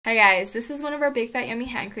Hi guys, this is one of our Big Fat Yummy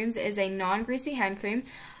hand creams. It is a non-greasy hand cream.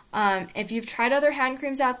 If you've tried other hand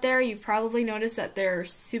creams out there, you've probably noticed that they're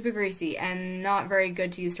super greasy and not very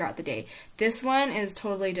good to use throughout the day. This one is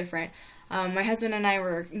totally different. My husband and I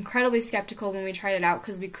were incredibly skeptical when we tried it out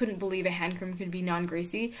because we couldn't believe a hand cream could be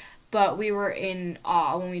non-greasy, but we were in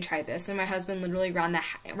awe when we tried this, and my husband literally ran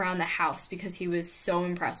around the house because he was so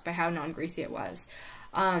impressed by how non-greasy it was.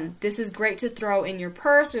 This is great to throw in your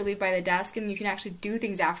purse or leave by the desk, and you can actually do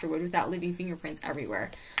things afterward without leaving fingerprints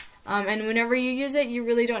everywhere. And whenever you use it, you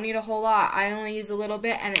really don't need a whole lot. I only use a little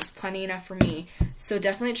bit, and it's plenty enough for me. So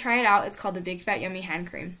definitely try it out. It's called the Big Fat Yummy Hand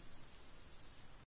Cream.